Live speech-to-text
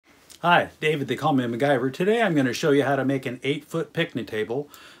Hi, David, they call me MacGyver. Today I'm going to show you how to make an 8-foot picnic table.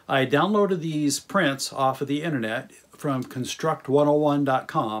 I downloaded these prints off of the internet from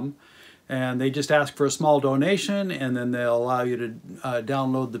construct101.com, and they just ask for a small donation, and then they'll allow you to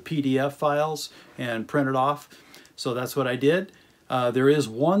download the PDF files and print it off. So that's what I did. There is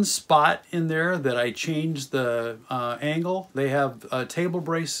one spot in there that I changed the angle. They have a table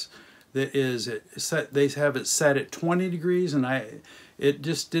brace that is set, they have it set at 20 degrees, and it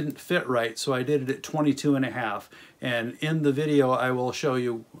just didn't fit right, so I did it at 22.5. And in the video I will show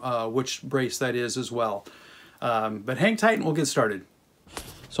you which brace that is as well. But hang tight and we'll get started.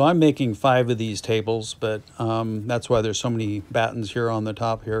 So I'm making 5 of these tables, but that's why there's so many battens here on the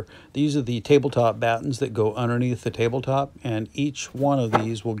top here. These are the tabletop battens that go underneath the tabletop, and each one of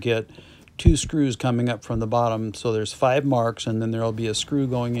these will get 2 screws coming up from the bottom. So there's 5 marks, and then there'll be a screw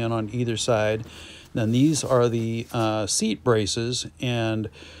going in on either side. Then these are the seat braces, and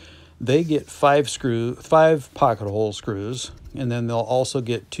they get 5 pocket hole screws, and then they'll also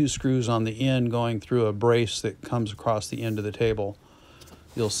get 2 screws on the end going through a brace that comes across the end of the table.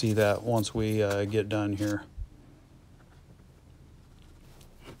 You'll see that once we get done here.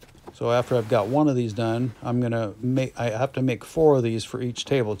 So after I've got one of these done, I have to make 4 of these for each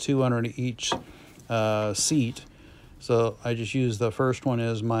table, 2 under each seat. So I just use the first one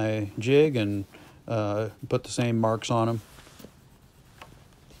as my jig and put the same marks on them.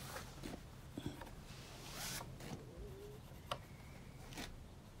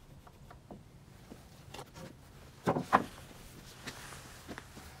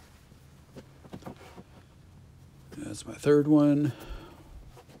 That's my third one.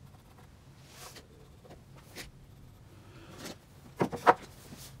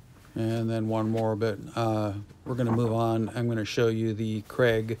 And then one more, but we're going to move on. I'm going to show you the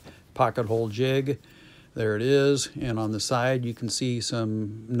Kreg pocket hole jig. There it is, and on the side you can see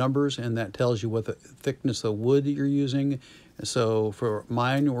some numbers, and that tells you what the thickness of wood that you're using. So for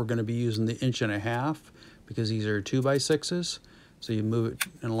mine, we're going to be using the 1.5 inch because these are 2x6s. So you move it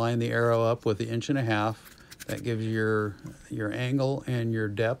and line the arrow up with the 1.5 inch. That gives you your angle and your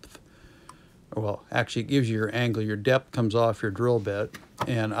depth. Well, actually it gives you your angle. Your depth comes off your drill bit,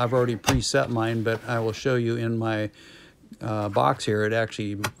 and I've already preset mine, but I will show you in my box here. It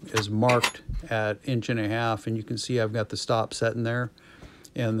actually is marked at 1.5 inch, and you can see I've got the stop set in there,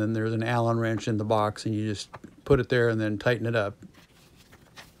 and then there's an Allen wrench in the box, and you just put it there and then tighten it up.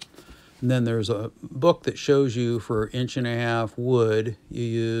 And then there's a book that shows you for 1.5 inch wood you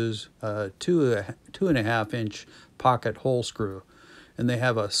use a 2.5 inch pocket hole screw, and they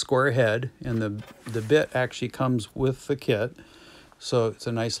have a square head, and the bit actually comes with the kit, so it's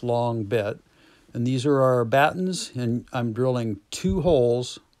a nice long bit. And these are our battens, and I'm drilling 2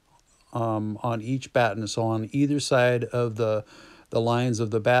 holes on each batten. So on either side of the lines of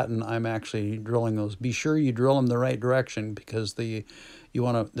the batten, I'm actually drilling those. Be sure you drill them the right direction, because you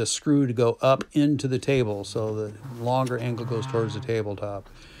want the screw to go up into the table, so the longer angle goes towards the tabletop.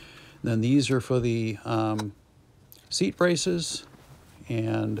 Then these are for the seat braces,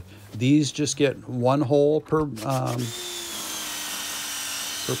 and these just get 1 hole per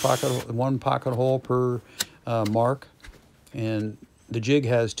one pocket hole per mark, and the jig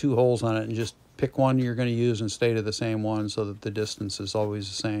has 2 holes on it, and just pick one you're going to use and stay to the same one so that the distance is always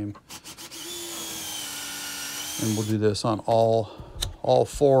the same. And we'll do this on all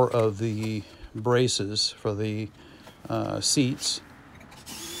 4 of the braces for the seats.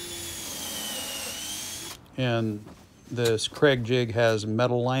 And this Kreg jig has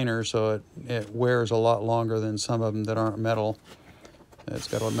metal liner, so it wears a lot longer than some of them that aren't metal. It's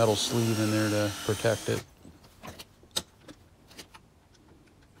got a metal sleeve in there to protect it.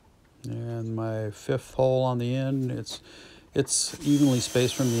 And my 5th hole on the end, it's evenly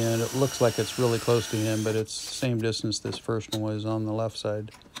spaced from the end. It looks like it's really close to the end, but it's the same distance this first one was on the left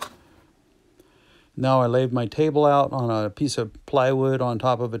side. Now I laid my table out on a piece of plywood on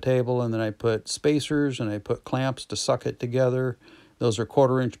top of a table, and then I put spacers and I put clamps to suck it together. Those are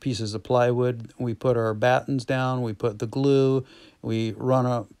 1/4 inch pieces of plywood. We put our battens down, we put the glue, we run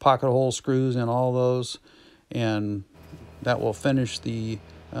a pocket hole screws in all those, and that will finish the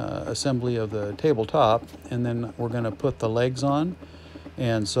assembly of the tabletop. And then we're going to put the legs on.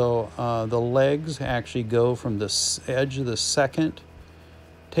 And so the legs actually go from the edge of the second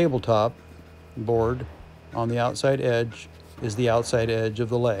tabletop board. On the outside edge is the outside edge of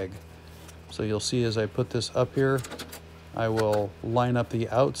the leg. So you'll see as I put this up here, I will line up the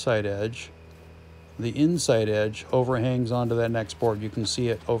outside edge. The inside edge overhangs onto that next board. You can see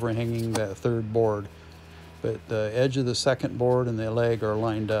it overhanging that 3rd board. But the edge of the 2nd board and the leg are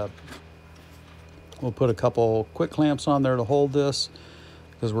lined up. We'll put a couple quick clamps on there to hold this.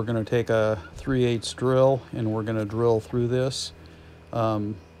 because we're going to take a 3/8 drill and we're going to drill through this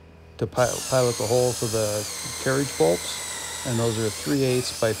to pilot the hole to the carriage bolts. And those are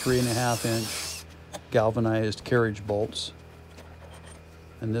 3/8 by 3.5 inch galvanized carriage bolts.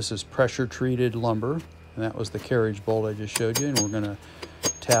 And this is pressure treated lumber. And that was the carriage bolt I just showed you. And we're going to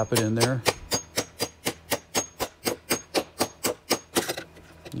tap it in there.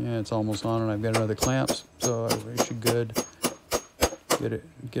 Yeah, it's almost on, and I've got another clamps, so I should get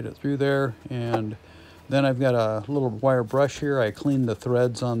it through there. And then I've got a little wire brush here. I cleaned the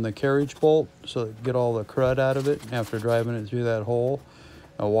threads on the carriage bolt so that get all the crud out of it after driving it through that hole.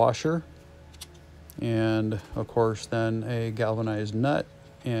 A washer, and of course then a galvanized nut.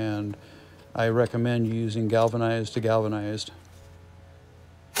 And I recommend using galvanized to galvanized.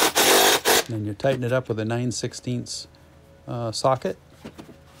 And you tighten it up with a 9/16 socket.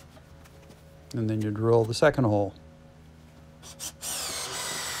 And then you drill the second hole.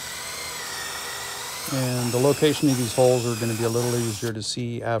 And the location of these holes are going to be a little easier to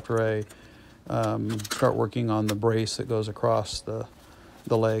see after I start working on the brace that goes across the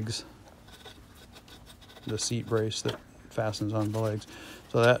legs, the seat brace that fastens on the legs.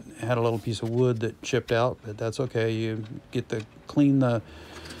 So that had a little piece of wood that chipped out, but that's okay. You clean the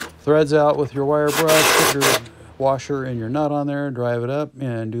threads out with your wire brush, put your washer and your nut on there, drive it up,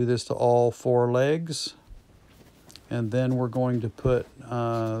 and do this to all 4 legs. And then we're going to put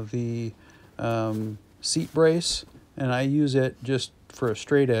the seat brace, and I use it just for a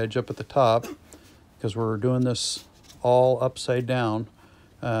straight edge up at the top because we're doing this all upside down.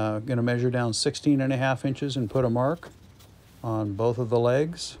 Going to measure down 16.5 inches and put a mark on both of the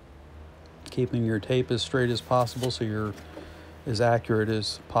legs, keeping your tape as straight as possible so you're as accurate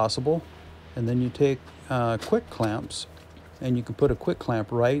as possible. And then you take quick clamps, and you can put a quick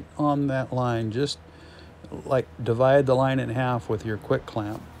clamp right on that line. Just like divide the line in half with your quick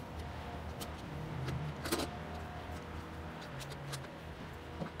clamp.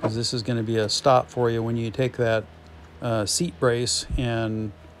 Because this is going to be a stop for you when you take that seat brace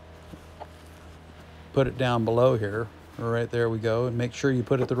and put it down below here. Right there we go. And make sure you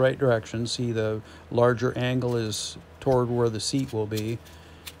put it the right direction. See, the larger angle is toward where the seat will be.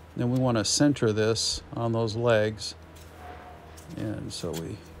 Then we want to center this on those legs. And so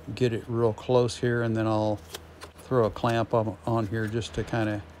we get it real close here, and then I'll throw a clamp on here just to kind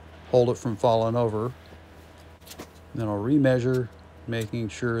of hold it from falling over. And then I'll remeasure, making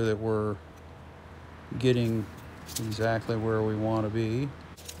sure that we're getting exactly where we want to be.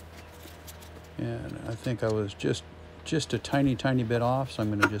 And I think I was just a tiny bit off, so I'm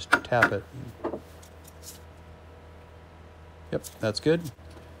going to just tap it. Yep, that's good.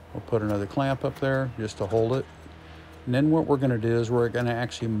 We'll put another clamp up there just to hold it. And then what we're going to do is we're going to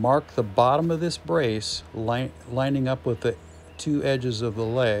actually mark the bottom of this brace lining up with the 2 edges of the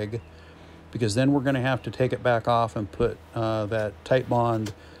leg, because then we're going to have to take it back off and put that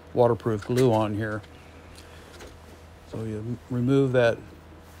Titebond waterproof glue on here. So you remove that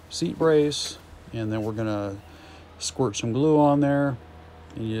seat brace, and then we're going to squirt some glue on there,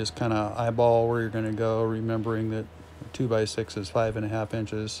 and you just kind of eyeball where you're going to go, remembering that 2x6 is 5.5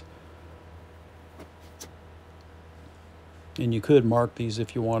 inches. And you could mark these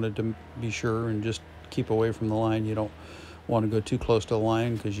if you wanted to be sure and just keep away from the line. You don't want to go too close to the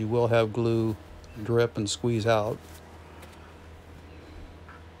line because you will have glue drip and squeeze out.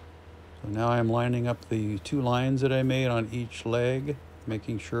 So now I'm lining up the 2 lines that I made on each leg,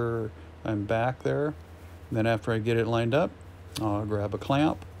 making sure I'm back there. And then after I get it lined up, I'll grab a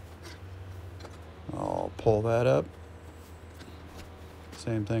clamp. I'll pull that up.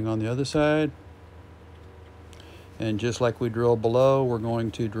 Same thing on the other side. And just like we drilled below, we're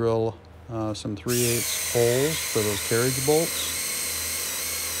going to drill some 3/8 holes for those carriage bolts.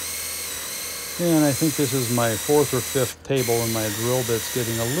 And I think this is my 4th or 5th table, and my drill bit's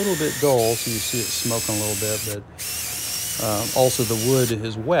getting a little bit dull, so you see it smoking a little bit. But also the wood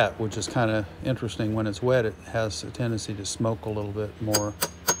is wet, which is kind of interesting. When it's wet, it has a tendency to smoke a little bit more.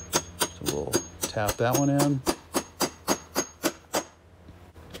 So we'll tap that one in.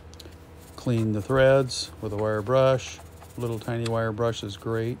 Clean the threads with a wire brush. Little tiny wire brush is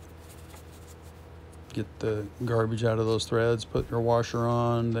great. Get the garbage out of those threads, put your washer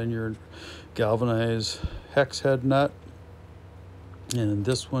on, then your galvanized hex head nut. And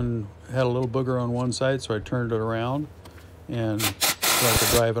this one had a little booger on one side, so I turned it around and so I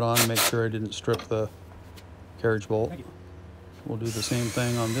could drive it on and make sure I didn't strip the carriage bolt. We'll do the same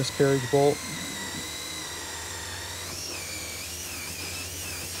thing on this carriage bolt.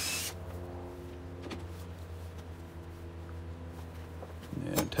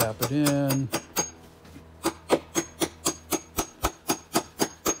 And tap it in.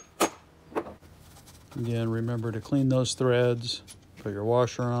 Again, remember to clean those threads, put your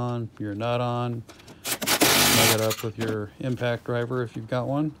washer on, your nut on, snug it up with your impact driver if you've got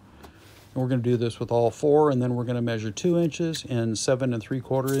one. And we're going to do this with all four, and then we're going to measure 2 inches and 7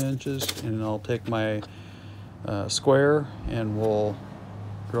 3/4 inches, and I'll take my square and we'll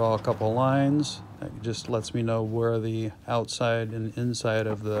draw a couple lines. That just lets me know where the outside and inside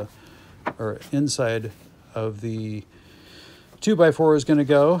of the, inside of the 2x4 is going to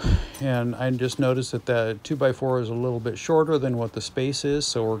go. And I just noticed that the 2x4 is a little bit shorter than what the space is,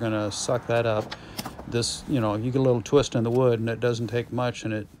 so we're going to suck that up. This, you know, you get a little twist in the wood and it doesn't take much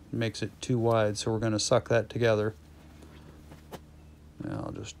and it makes it too wide, so we're going to suck that together. Now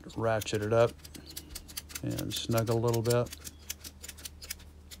I'll just ratchet it up and snug a little bit.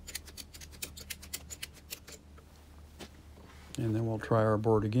 And then we'll try our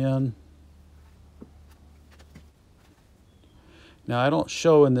board again. Now I don't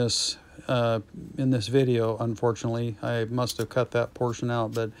show in this video, unfortunately. I must have cut that portion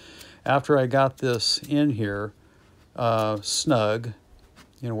out, but after I got this in here snug,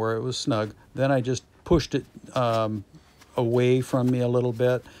 you know, where it was snug, then I just pushed it away from me a little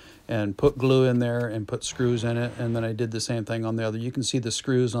bit and put glue in there and put screws in it, and then I did the same thing on the other. You can see the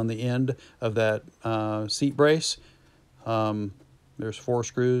screws on the end of that seat brace. There's 4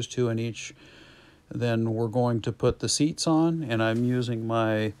 screws, 2 in each. Then we're going to put the seats on, and I'm using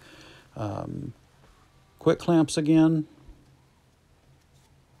my quick clamps again.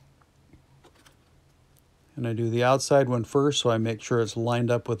 And I do the outside one first, so I make sure it's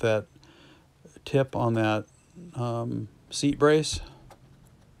lined up with that tip on that seat brace.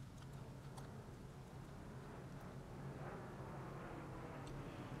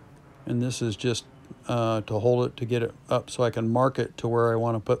 And this is just to hold it, to get it up so I can mark it to where I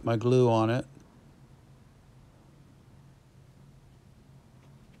want to put my glue on it.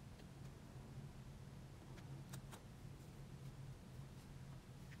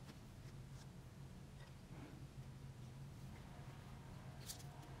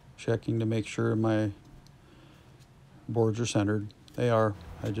 Checking to make sure my boards are centered. They are.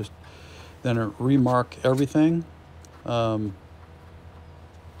 I just then remark everything on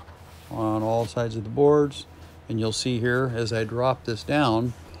all sides of the boards, and you'll see here as I drop this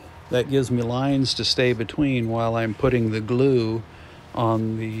down, that gives me lines to stay between while I'm putting the glue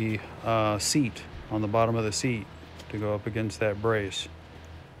on the seat, on the bottom of the seat, to go up against that brace.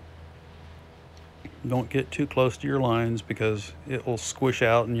 Don't get too close to your lines because it will squish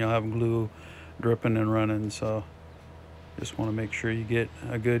out and you'll have glue dripping and running. So just want to make sure you get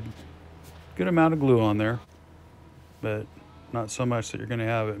a good amount of glue on there, but not so much that you're going to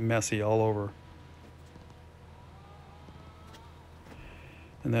have it messy all over.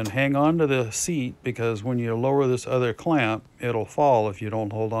 And then hang on to the seat, because when you lower this other clamp, it'll fall if you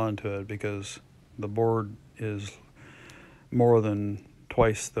don't hold on to it, because the board is more than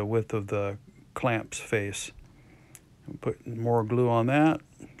twice the width of the clamp's face. Put more glue on that.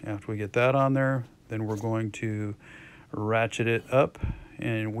 After we get that on there, then we're going to ratchet it up,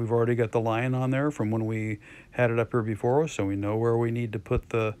 and we've already got the line on there from when we had it up here before, so we know where we need to put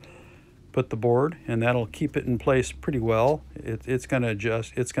the board, and that'll keep it in place pretty well. It's going to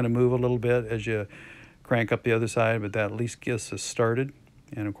adjust, it's going to move a little bit as you crank up the other side, but that at least gets us started.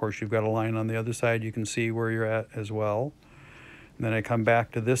 And of course you've got a line on the other side, you can see where you're at as well. And then I come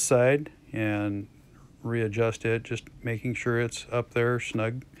back to this side and readjust it, just making sure it's up there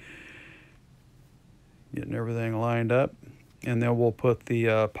snug, getting everything lined up. And then we'll put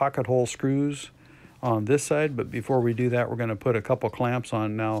the pocket hole screws on this side, but before we do that, we're going to put a couple clamps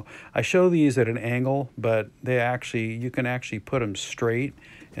on. Now I show these at an angle, but you can actually put them straight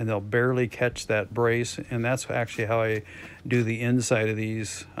and they'll barely catch that brace, and that's actually how I do the inside of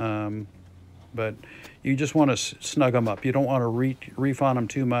these. But you just want to snug them up. You don't want to reef on them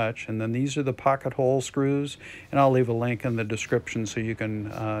too much. And then these are the pocket hole screws, and I'll leave a link in the description so you can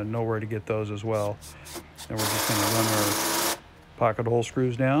know where to get those as well. And we're just going to run our pocket hole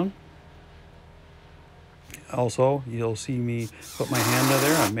screws down. Also, you'll see me put my hand in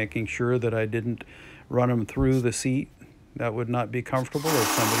there. I'm making sure that I didn't run them through the seat. That would not be comfortable if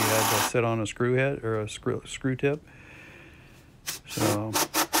somebody had to sit on a screw head or a screw tip. So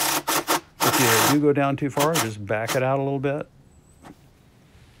if you do go down too far, just back it out a little bit.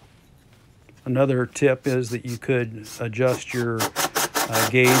 Another tip is that you could adjust your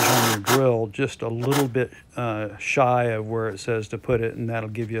gauge on your drill just a little bit shy of where it says to put it, and that'll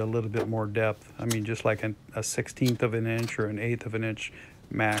give you a little bit more depth. I mean, just like a 1/16 of an inch or an 1/8 of an inch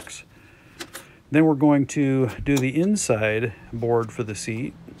max. Then we're going to do the inside board for the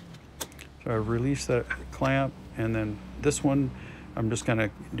seat. So I release that clamp, and then this one I'm just going to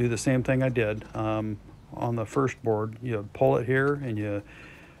do the same thing I did on the first board. You pull it here and you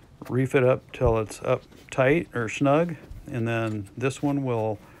reef it up till it's up tight or snug, and then this one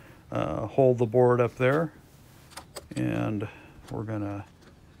will hold the board up there, and we're going to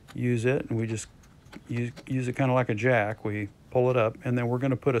use it, and we just use it kind of like a jack. We pull it up, and then we're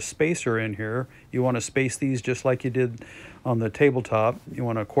going to put a spacer in here. You want to space these just like you did on the tabletop. You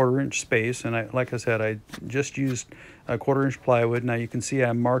want a 1/4 inch space, and like I said, I just used a 1/4 inch plywood. Now you can see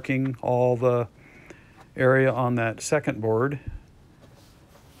I'm marking all the area on that second board,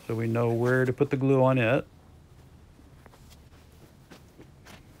 so we know where to put the glue on it.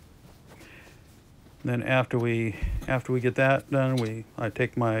 Then after we get that done, I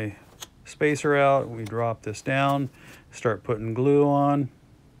take my spacer out, we drop this down, start putting glue on.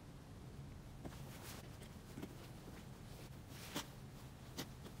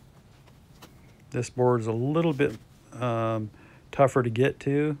 This board's a little bit tougher to get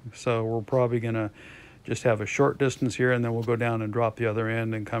to, so we're probably gonna just have a short distance here, and then we'll go down and drop the other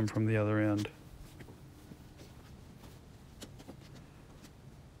end and come from the other end.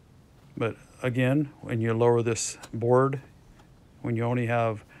 But again, when you lower this board, when you only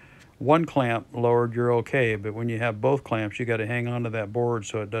have one clamp lowered, you're okay. But when you have both clamps, you got to hang onto that board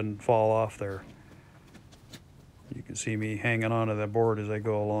so it doesn't fall off there. You can see me hanging onto that board as I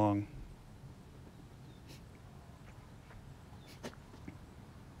go along.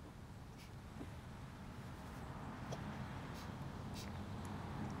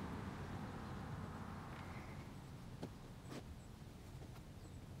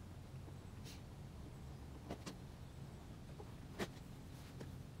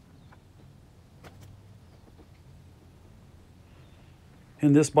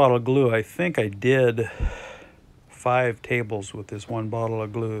 In this bottle of glue, I think I did 5 tables with this one bottle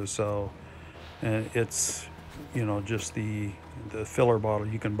of glue. So, and it's, you know, just the filler bottle.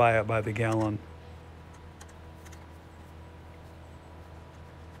 You can buy it by the gallon.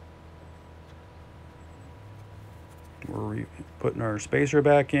 We're putting our spacer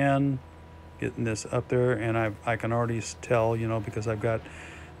back in, getting this up there, and I can already tell, you know, because I've got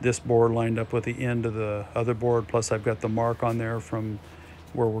this board lined up with the end of the other board, plus I've got the mark on there from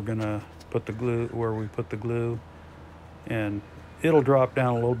where we're gonna put the glue, where we put the glue, and it'll drop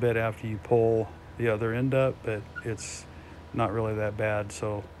down a little bit after you pull the other end up, but it's not really that bad.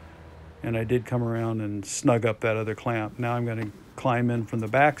 So, and I did come around and snug up that other clamp. Now I'm gonna climb in from the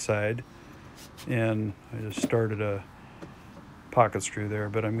back side, and I just started a pocket screw there,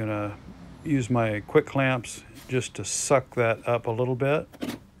 but I'm gonna use my quick clamps just to suck that up a little bit.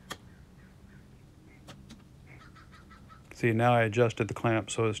 See, now I adjusted the clamp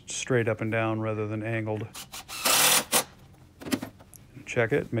so it's straight up and down rather than angled.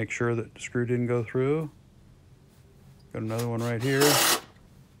 Check it, make sure that the screw didn't go through. Got another one right here.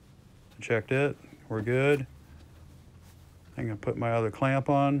 Checked it, we're good. I'm gonna put my other clamp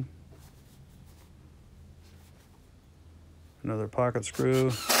on. Another pocket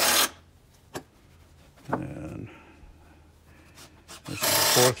screw. And this is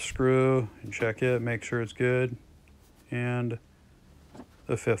the 4th screw, and check it, make sure it's good. And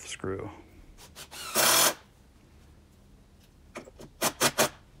the 5th screw.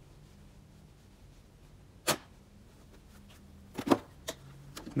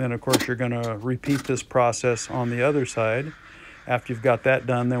 Then of course you're going to repeat this process on the other side. After you've got that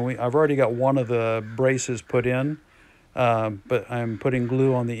done, then I've already got one of the braces put in, but I'm putting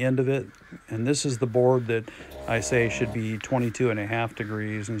glue on the end of it. And this is the board that I say should be 22.5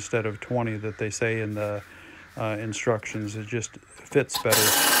 degrees instead of 20 that they say in the instructions. It just fits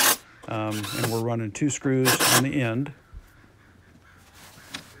better. And we're running 2 screws on the end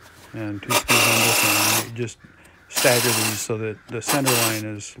and 2 screws on this one. You just stagger these so that the center line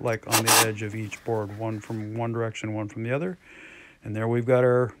is like on the edge of each board, one from one direction, one from the other. And there we've got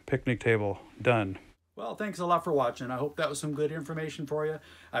our picnic table done. Well, thanks a lot for watching. I hope that was some good information for you.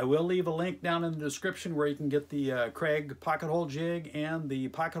 I will leave a link down in the description where you can get the Kreg pocket hole jig and the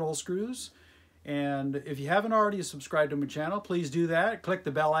pocket hole screws. And if you haven't already subscribed to my channel, please do that. Click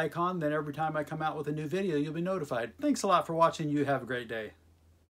the bell icon, then every time I come out with a new video, you'll be notified. Thanks a lot for watching. You have a great day.